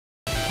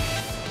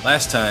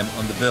last time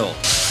on the build.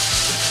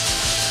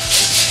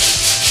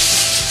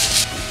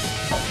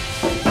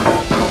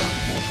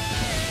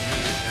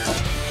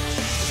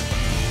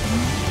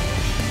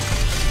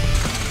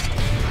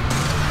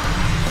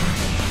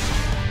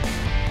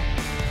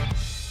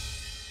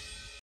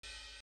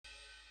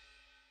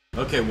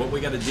 Okay, what we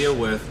got to deal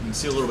with, you can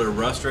see a little bit of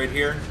rust right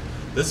here.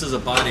 This is a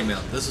body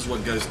mount. This is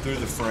what goes through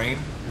the frame,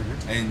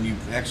 and you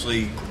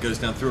actually goes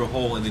down through a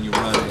hole, and then you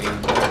run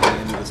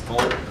into this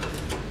bolt,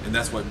 and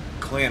that's what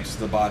clamps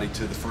the body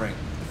to the frame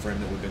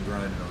that we've been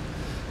grinding on.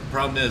 The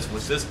problem is,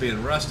 with this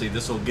being rusty,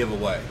 this will give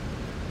away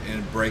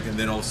and break, and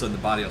then all of a sudden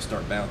the body will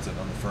start bouncing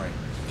on the frame.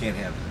 Can't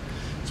have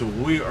it. So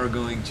we are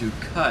going to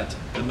cut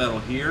the metal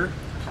here,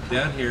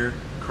 down here,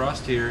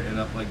 across here, and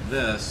up like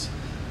this.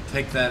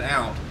 Take that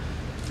out.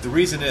 The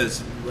reason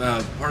is,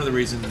 part of the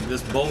reason,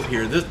 this bolt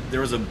here,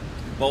 there was a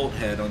bolt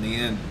head on the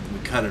end, we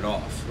cut it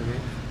off.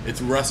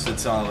 It's rusted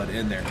solid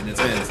in there, and it's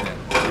ends now.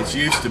 It's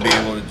used to be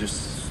able to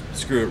just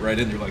screw it right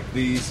in there like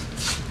these.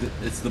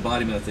 It's the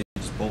body mount that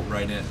you just bolt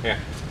right in. Yeah.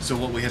 So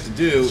what we have to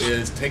do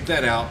is take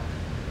that out,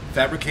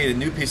 fabricate a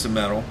new piece of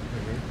metal,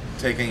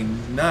 take a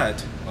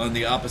nut on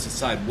the opposite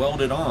side,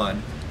 weld it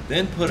on,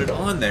 then put it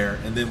on there,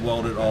 and then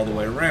weld it all the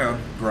way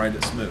around, grind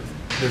it smooth.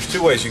 There's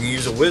two ways. You can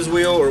use a whiz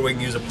wheel or we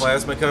can use a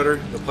plasma cutter.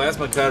 The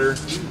plasma cutter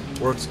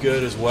works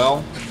good as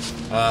well,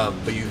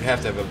 but you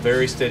have to have a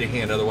very steady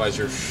hand, otherwise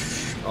you're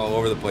all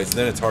over the place.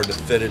 Then it's hard to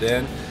fit it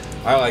in.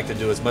 I like to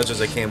do as much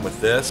as I can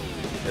with this,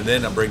 and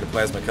then I'll bring the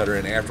plasma cutter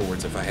in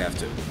afterwards if I have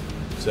to.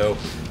 So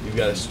you've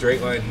got a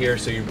straight line here,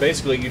 so you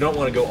basically, you don't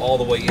want to go all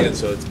the way in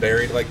so it's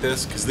buried like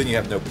this, because then you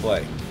have no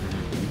play.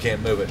 You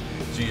can't move it.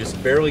 So you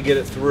just barely get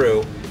it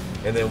through,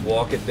 and then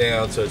walk it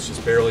down so it's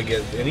just barely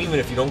and even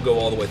if you don't go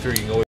all the way through, you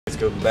can always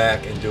go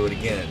back and do it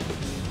again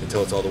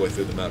until it's all the way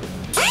through the metal.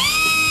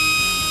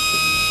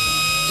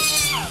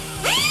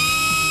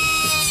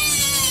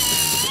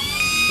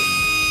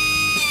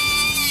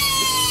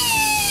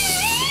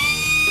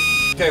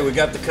 Okay, we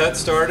got the cut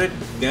started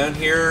down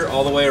here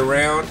all the way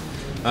around.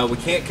 We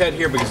can't cut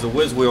here because the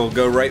whiz wheel will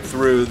go right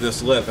through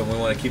this lip, and we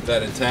want to keep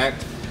that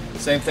intact.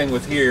 Same thing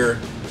with here.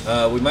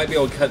 We might be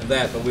able to cut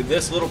that, but with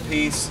this little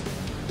piece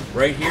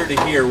right here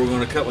to here, we're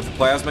going to cut with the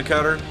plasma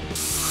cutter.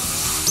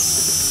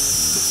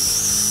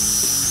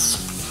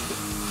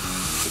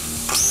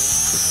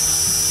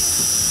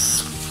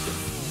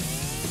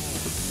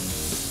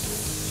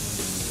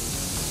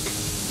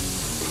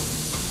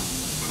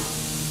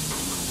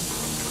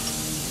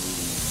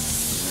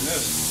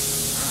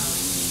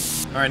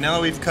 All right, now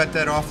that we've cut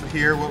that off of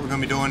here, what we're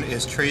going to be doing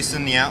is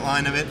tracing the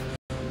outline of it,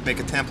 make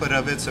a template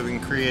of it so we can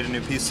create a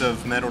new piece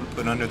of metal to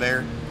put under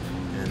there.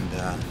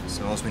 And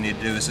so all we need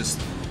to do is just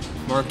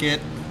mark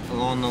it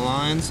along the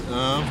lines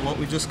of what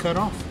we just cut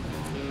off.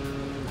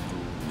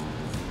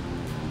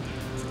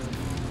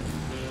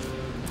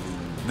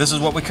 This is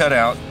what we cut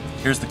out.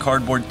 Here's the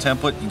cardboard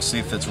template. You can see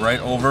it fits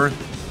right over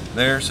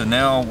there. So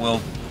now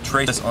we'll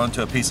trace this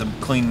onto a piece of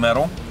clean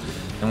metal.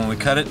 And when we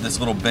cut it, this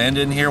little bend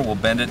in here, we'll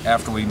bend it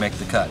after we make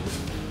the cut.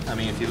 I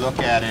mean, if you look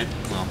at it,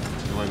 well,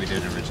 the way we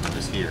did it originally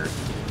was here.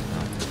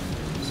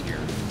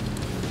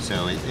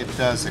 So it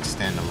does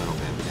extend a little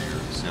bit there.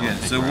 So yeah,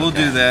 so we'll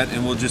do that,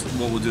 and what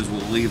we'll do is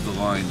we'll leave the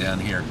line down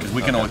here, because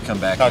we can always come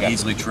back and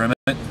easily trim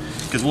it,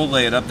 because we'll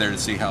lay it up there to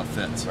see how it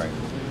fits. Right.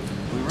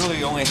 We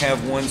really only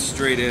have one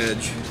straight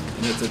edge,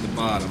 and that's at the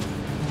bottom.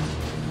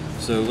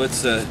 So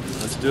let's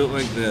do it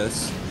like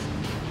this.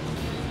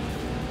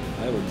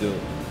 I would do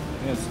it.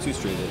 Yeah, it's two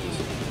straight edges,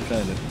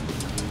 kind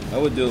of. I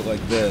would do it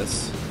like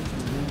this,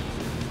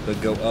 but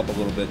go up a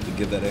little bit to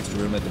give that extra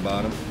room at the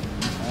bottom,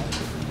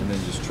 and then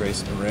just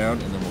trace it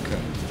around, and then we'll cut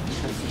it.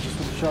 Okay, so just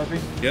with a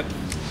Sharpie? Yep.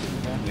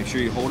 Okay. Make sure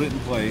you hold it in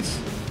place,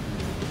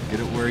 get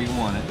it where you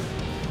want it.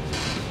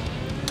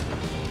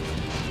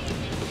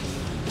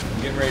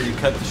 I'm getting ready to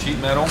cut the sheet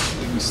metal.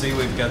 You can see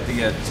we've got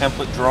the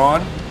template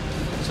drawn.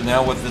 So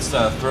now with this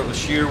threadless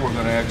shear, we're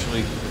going to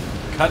actually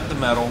cut the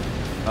metal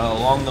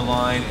along the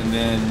line and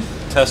then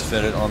test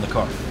fit it on the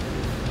car.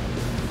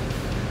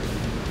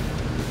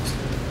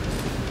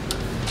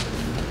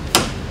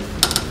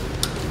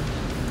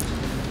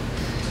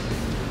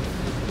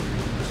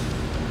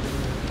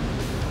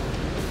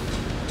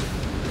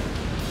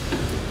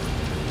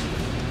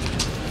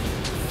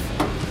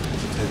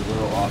 Take a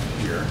little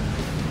off here.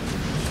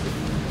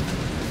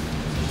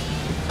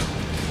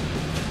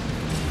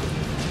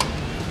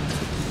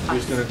 I'm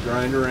just going to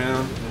grind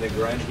around and then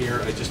grind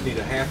here. I just need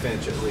a 1/2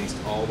 inch at least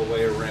all the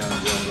way around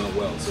where I'm going to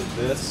weld. So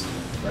this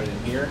right in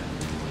here,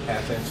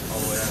 1/2 inch all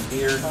the way around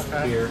here,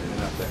 here,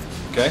 and up there.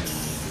 Okay?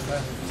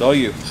 It's all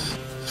you.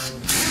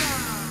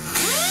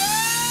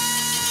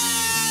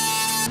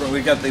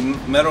 We've got the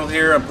metal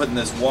here. I'm putting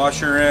this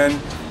washer in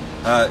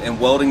and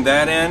welding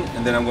that in,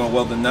 and then I'm going to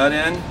weld the nut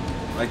in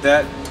like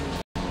that.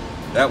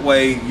 That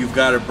way you've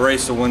got a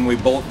brace, so when we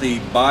bolt the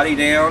body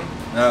down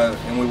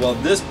and we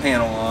weld this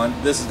panel on,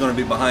 this is going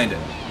to be behind it.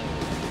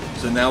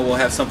 So now we'll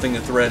have something to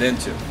thread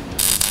into.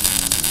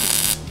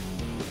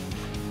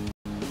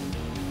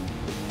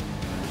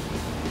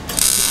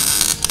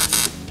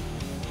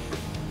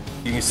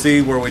 You can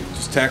see where we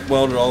just tack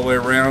welded all the way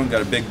around,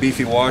 got a big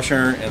beefy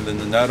washer and then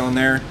the nut on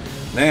there.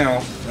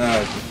 Now,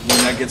 when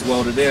that gets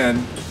welded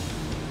in,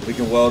 we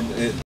can weld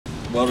it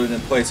in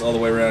place all the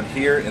way around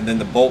here, and then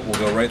the bolt will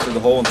go right through the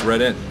hole and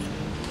thread in.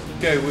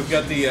 Okay, we've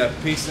got the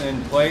piece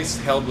in place,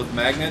 held with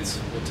magnets.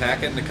 We'll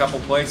tack it in a couple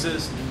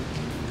places,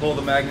 pull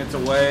the magnets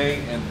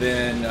away, and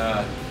then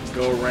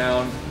go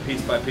around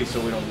piece by piece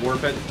so we don't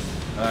warp it.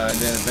 And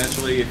then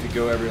eventually, if you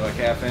go every like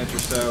half inch or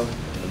so,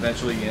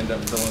 eventually you end up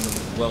filling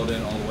the weld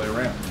in all the way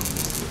around.